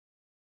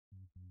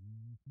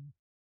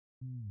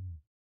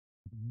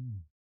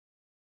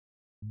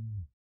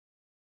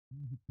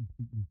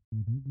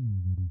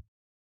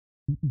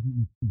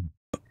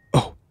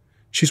Oh,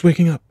 she's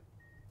waking up.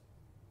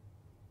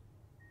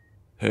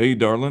 Hey,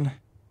 darling.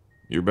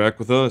 You're back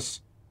with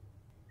us.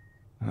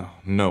 Oh,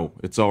 no,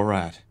 it's all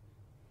right.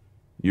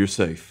 You're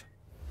safe.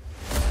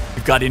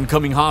 We've got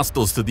incoming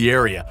hostiles to the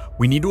area.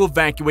 We need to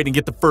evacuate and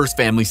get the first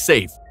family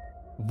safe.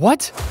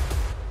 What?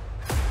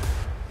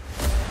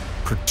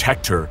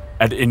 Protect her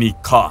at any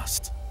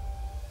cost.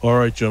 All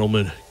right,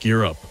 gentlemen,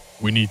 gear up.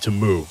 We need to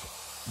move.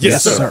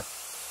 Yes, sir.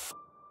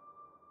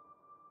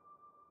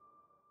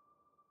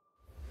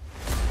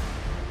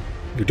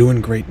 You're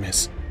doing great,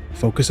 miss.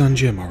 Focus on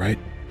Jim, all right?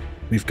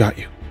 We've got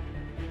you.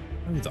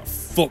 How the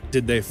fuck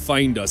did they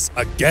find us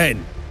again?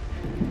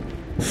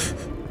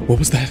 What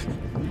was that?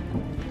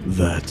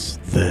 That's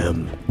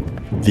them.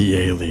 The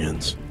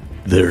aliens.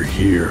 They're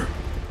here.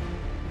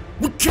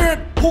 We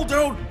can't hold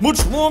out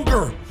much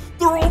longer.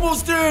 They're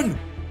almost in.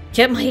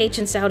 Get my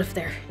agents out of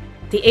there.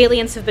 The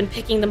aliens have been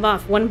picking them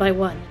off one by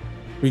one.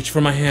 Reach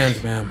for my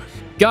hand, ma'am.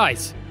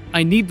 Guys,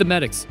 I need the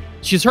medics.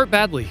 She's hurt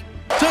badly.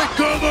 Take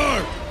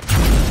cover!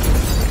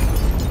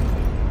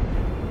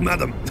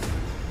 Madam,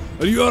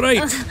 are you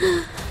alright?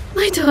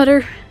 My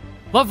daughter.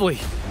 Lovely.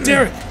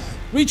 Derek,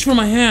 reach for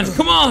my hand.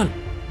 Come on!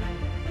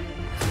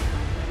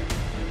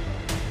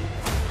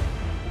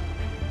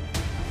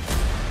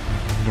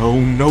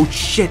 No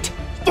shit.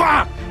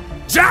 Fuck!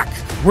 Jack!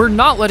 We're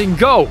not letting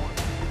go.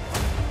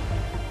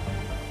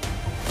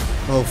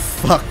 Oh,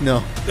 fuck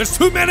no. There's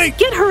too many!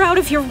 Get her out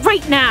of here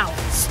right now!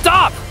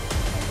 Stop!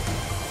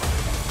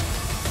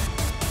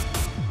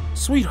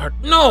 Sweetheart,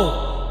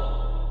 no!